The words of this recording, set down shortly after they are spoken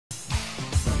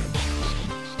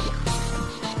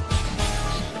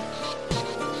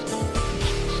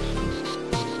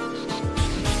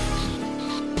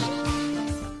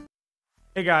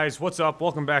Hey guys, what's up?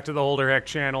 Welcome back to the Holderhek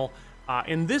channel.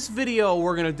 In this video,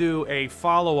 we're going to do a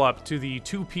follow-up to the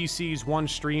 2 PCs 1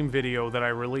 stream video that I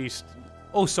released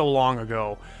oh so long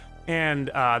ago. And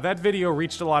that video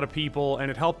reached a lot of people and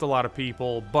it helped a lot of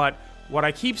people, but what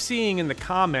I keep seeing in the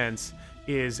comments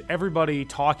is everybody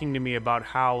talking to me about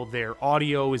how their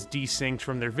audio is desynced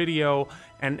from their video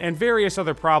and various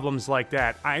other problems like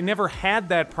that. I never had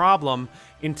that problem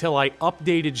until I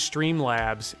updated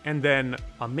Streamlabs, and then,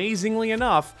 amazingly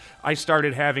enough, I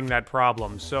started having that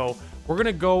problem. So we're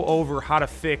gonna go over how to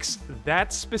fix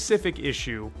that specific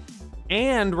issue,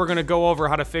 and we're gonna go over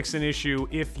how to fix an issue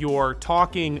if you're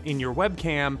talking in your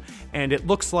webcam and it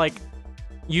looks like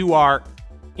you are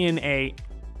in a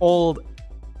old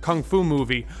Kung Fu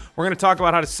movie. We're going to talk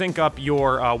about how to sync up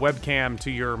your webcam to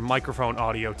your microphone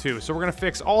audio too. So we're going to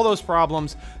fix all those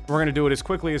problems. We're going to do it as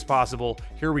quickly as possible.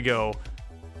 Here we go.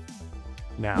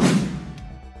 Now.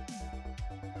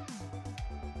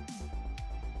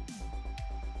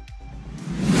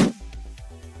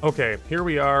 Okay, here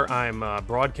we are. I'm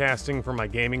broadcasting from my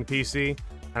gaming PC.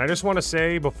 And I just want to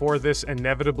say, before this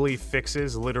inevitably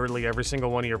fixes literally every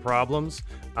single one of your problems,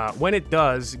 when it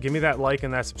does, give me that like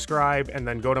and that subscribe, and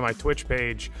then go to my Twitch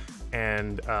page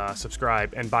and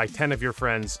subscribe, and buy 10 of your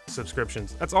friends'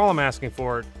 subscriptions. That's all I'm asking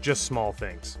for, just small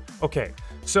things. Okay,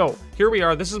 so here we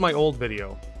are. This is my old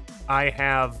video. I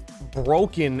have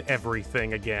broken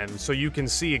everything again, so you can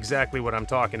see exactly what I'm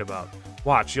talking about.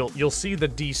 Watch, you'll see the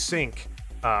desync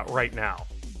right now.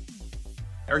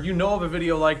 Or you know of a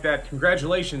video like that,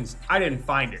 congratulations, I didn't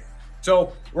find it.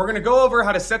 So we're gonna go over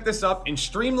how to set this up in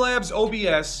Streamlabs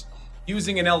OBS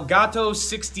using an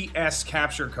Elgato60s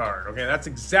capture card. Okay, that's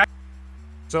exactly.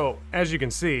 So as you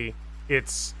can see,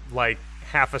 it's like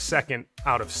half a second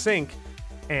out of sync,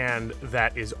 and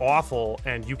that is awful,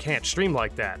 and you can't stream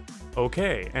like that.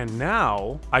 Okay, and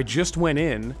now I just went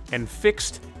in and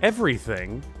fixed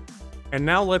everything, and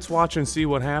now let's watch and see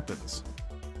what happens.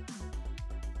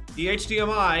 The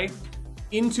HDMI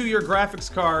into your graphics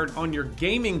card on your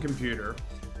gaming computer,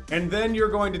 and then you're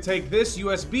going to take this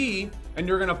USB and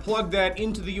you're going to plug that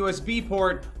into the USB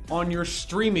port on your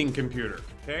streaming computer,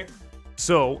 okay?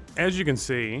 So, as you can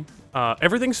see,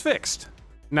 everything's fixed.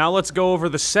 Now let's go over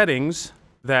the settings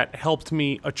that helped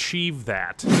me achieve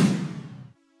that.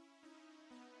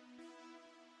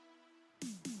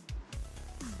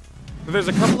 There's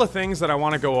a couple of things that I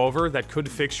want to go over that could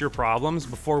fix your problems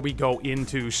before we go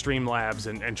into Streamlabs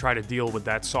and try to deal with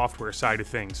that software side of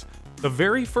things. The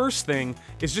very first thing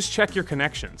is just check your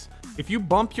connections. If you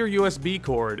bump your USB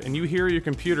cord and you hear your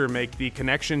computer make the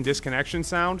connection-disconnection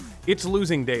sound, it's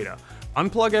losing data.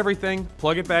 Unplug everything,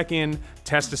 plug it back in,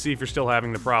 test to see if you're still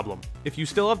having the problem. If you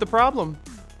still have the problem,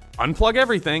 unplug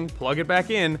everything, plug it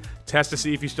back in, test to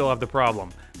see if you still have the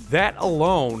problem. That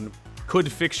alone could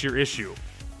fix your issue.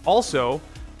 Also,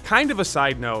 kind of a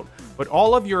side note, but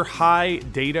all of your high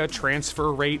data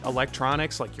transfer rate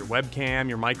electronics, like your webcam,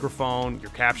 your microphone, your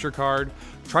capture card,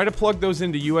 try to plug those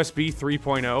into USB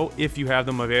 3.0 if you have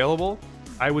them available.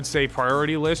 I would say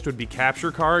priority list would be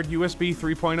capture card USB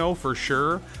 3.0 for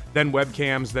sure, then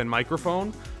webcams, then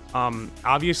microphone.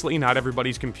 Obviously, not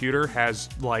everybody's computer has,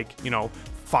 like,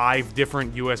 5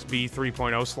 different USB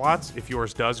 3.0 slots. If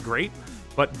yours does, great.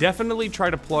 But definitely try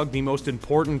to plug the most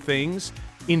important things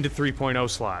into 3.0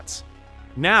 slots.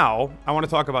 Now, I want to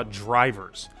talk about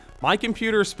drivers. My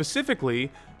computer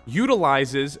specifically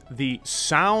utilizes the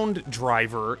sound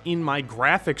driver in my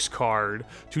graphics card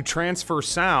to transfer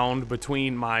sound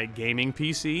between my gaming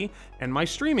PC and my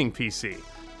streaming PC.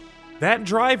 That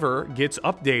driver gets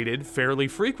updated fairly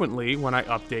frequently when I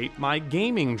update my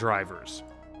gaming drivers.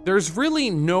 There's really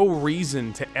no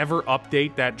reason to ever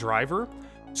update that driver.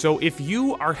 So if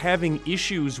you are having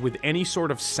issues with any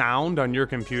sort of sound on your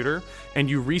computer and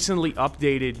you recently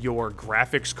updated your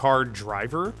graphics card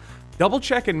driver, double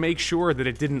check and make sure that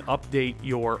it didn't update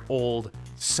your old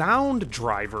sound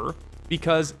driver,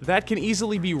 because that can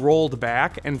easily be rolled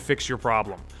back and fix your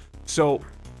problem. So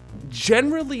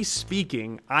generally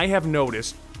speaking, I have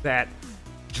noticed that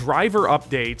driver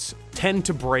updates tend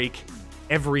to break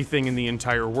everything in the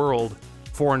entire world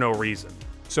for no reason.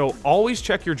 So always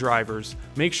check your drivers,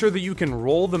 make sure that you can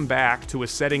roll them back to a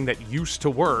setting that used to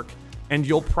work, and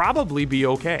you'll probably be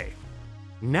okay.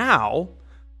 Now,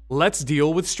 let's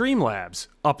deal with Streamlabs,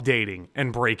 updating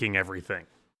and breaking everything.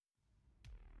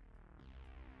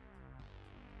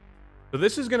 So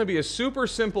this is going to be a super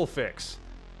simple fix,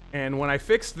 and when I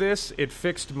fixed this, it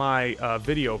fixed my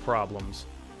video problems.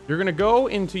 You're going to go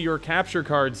into your capture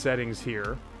card settings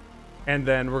here, and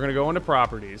then we're going to go into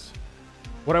properties.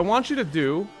 What I want you to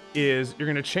do is you're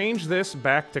going to change this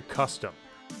back to custom.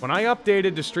 When I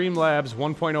updated to Streamlabs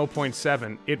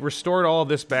 1.0.7, it restored all of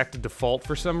this back to default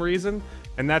for some reason,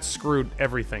 and that screwed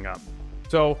everything up.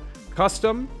 So,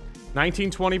 custom,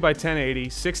 1920 by 1080,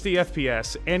 60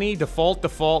 FPS, any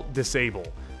default disable.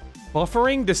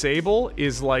 Buffering disable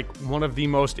is like one of the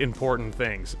most important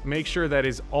things. Make sure that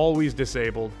is always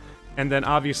disabled, and then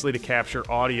obviously to capture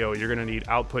audio, you're gonna need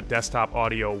output desktop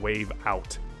audio wave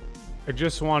out. I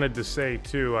just wanted to say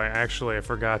too, I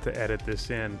forgot to edit this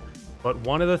in, but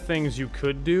one of the things you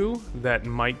could do that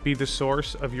might be the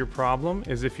source of your problem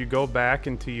is if you go back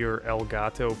into your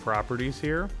Elgato properties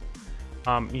here,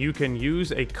 you can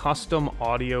use a custom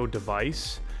audio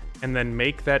device and then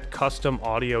make that custom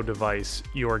audio device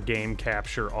your game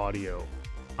capture audio.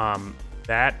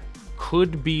 That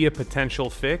could be a potential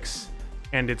fix,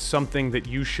 and it's something that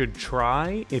you should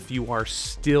try if you are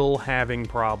still having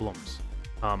problems.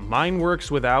 Mine works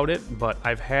without it, but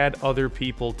I've had other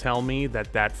people tell me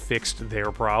that that fixed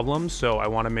their problem, so I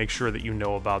want to make sure that you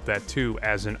know about that too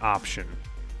as an option.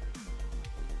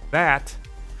 That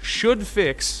should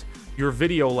fix your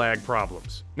video lag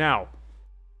problems. Now,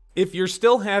 if you're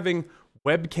still having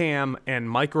webcam and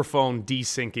microphone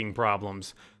desyncing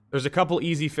problems, there's a couple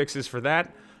easy fixes for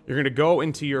that. You're going to go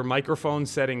into your microphone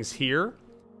settings here.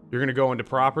 You're going to go into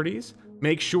properties.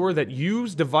 Make sure that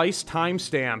use device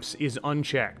timestamps is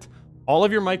unchecked. All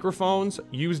of your microphones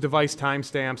use device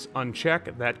timestamps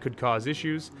unchecked. That could cause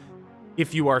issues.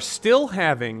 If you are still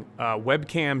having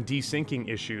webcam desyncing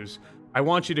issues, I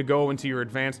want you to go into your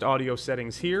advanced audio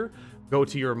settings here, go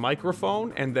to your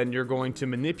microphone, and then you're going to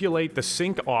manipulate the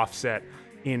sync offset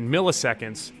in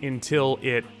milliseconds until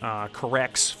it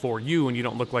corrects for you and you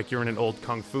don't look like you're in an old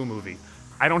kung fu movie.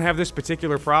 I don't have this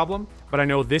particular problem, but I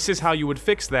know this is how you would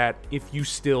fix that if you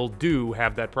still do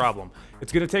have that problem.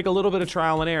 It's going to take a little bit of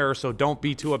trial and error, so don't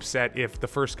be too upset if the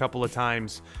first couple of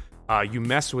times you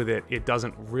mess with it, it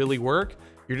doesn't really work.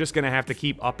 You're just going to have to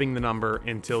keep upping the number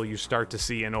until you start to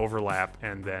see an overlap,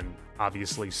 and then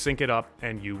obviously sync it up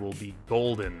and you will be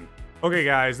golden. Okay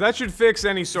guys, that should fix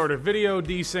any sort of video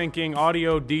desyncing,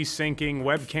 audio desyncing,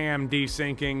 webcam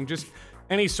desyncing, just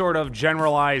any sort of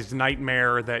generalized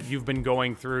nightmare that you've been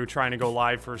going through trying to go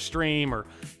live for a stream or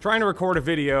trying to record a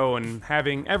video and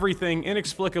having everything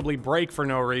inexplicably break for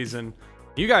no reason.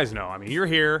 You guys know, I mean, you're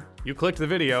here, you clicked the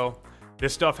video,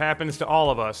 this stuff happens to all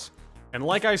of us. And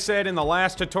like I said in the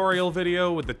last tutorial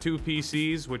video with the 2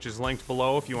 PCs, which is linked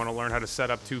below if you want to learn how to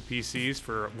set up 2 PCs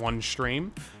for one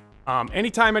stream,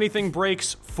 anytime anything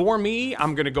breaks for me,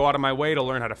 I'm going to go out of my way to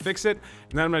learn how to fix it,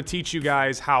 and then I'm going to teach you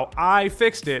guys how I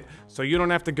fixed it so you don't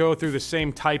have to go through the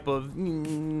same type of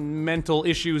mental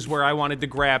issues where I wanted to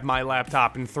grab my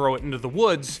laptop and throw it into the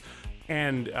woods,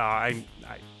 and I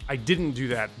didn't do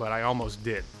that, but I almost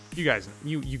did. You guys,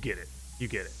 you get it. You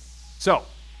get it. So,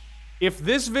 if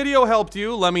this video helped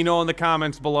you, let me know in the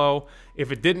comments below.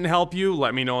 If it didn't help you,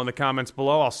 let me know in the comments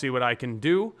below. I'll see what I can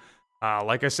do.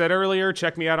 Like I said earlier,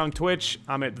 check me out on Twitch.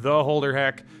 I'm at the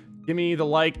Holderhek. Give me the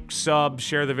like, sub,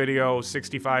 share the video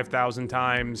 65,000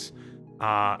 times,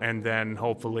 and then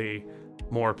hopefully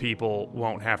more people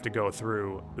won't have to go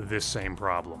through this same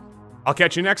problem. I'll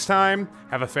catch you next time.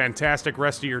 Have a fantastic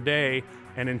rest of your day,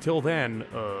 and until then,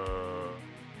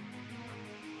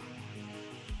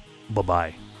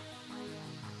 bye-bye.